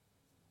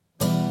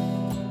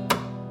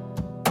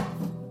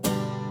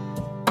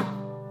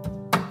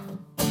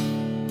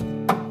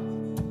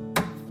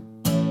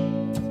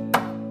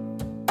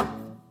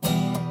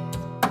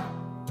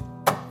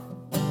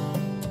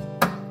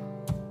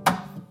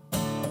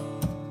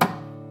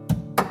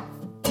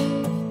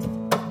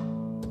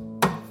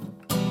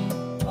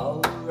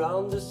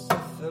around us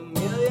are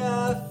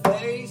familiar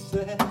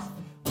faces,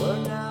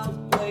 worn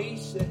out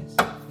places,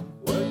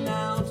 worn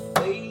out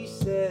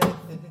faces,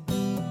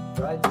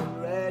 bright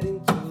and red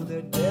into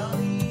their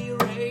daily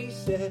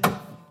races,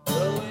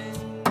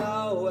 going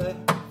nowhere,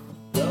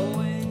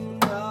 going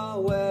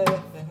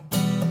nowhere,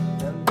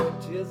 and their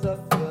tears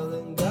are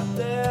filling up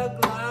their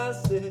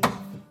glasses,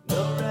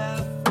 no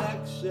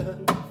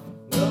reflection,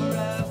 no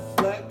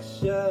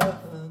reflection.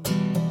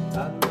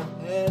 On my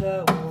head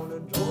I wanna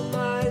draw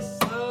my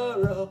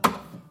sorrow.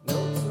 No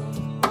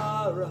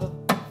tomorrow,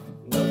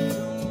 no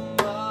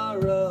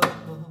tomorrow.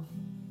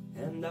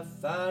 And I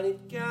find it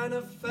kind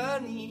of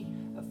funny,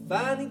 I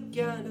find it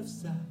kind of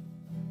sad.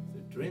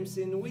 The dreams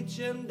in which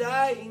I'm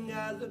dying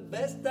are the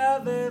best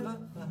I've ever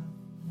had.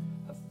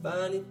 I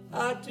find it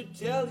hard to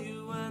tell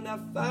you, and I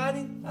find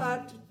it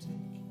hard to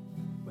take.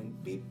 When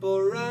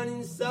people run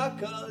in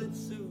circles,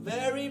 it's a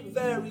very,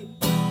 very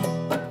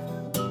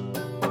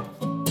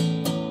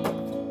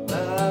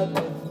bad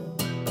world.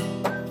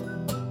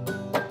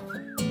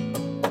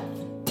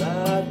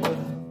 Bad world.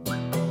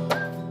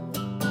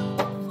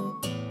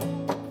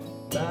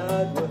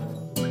 Bad world.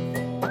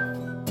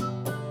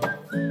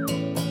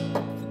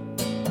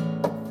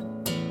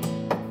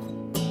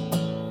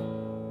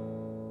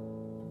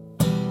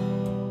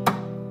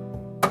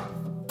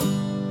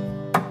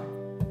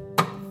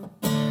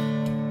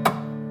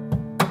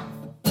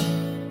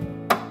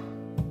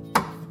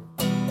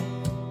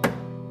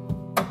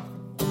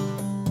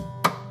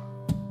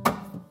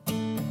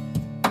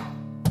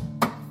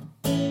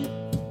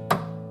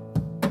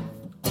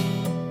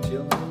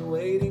 Children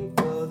waiting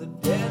for the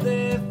day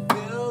they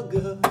feel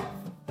good.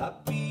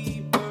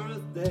 Happy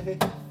birthday,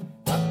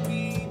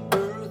 happy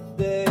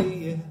birthday,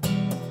 yeah.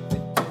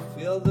 Make you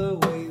feel the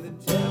way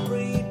that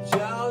every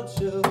child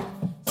should.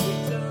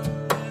 Sit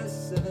and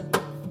listen,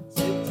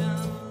 sit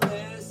and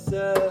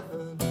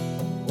listen.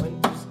 Went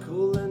to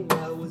school and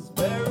I was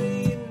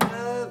very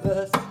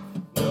nervous.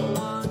 No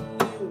one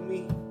knew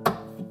me,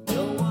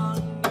 no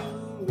one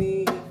knew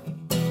me.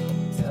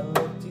 Tell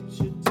the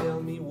teacher, tell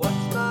me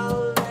what's my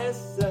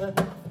lesson.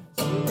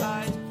 See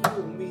right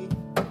through me,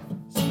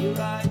 see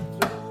right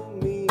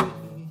through me.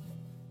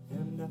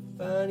 And I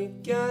find it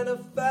kind of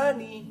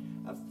funny,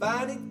 I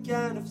find it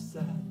kind of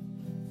sad.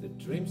 The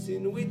dreams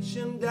in which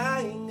I'm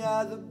dying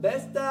are the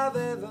best I've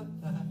ever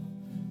had.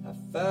 I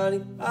find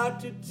it hard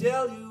to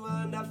tell you,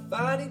 and I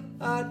find it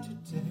hard to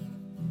take.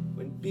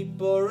 When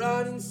people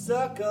run in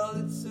circles,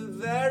 it's a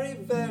very,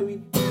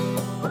 very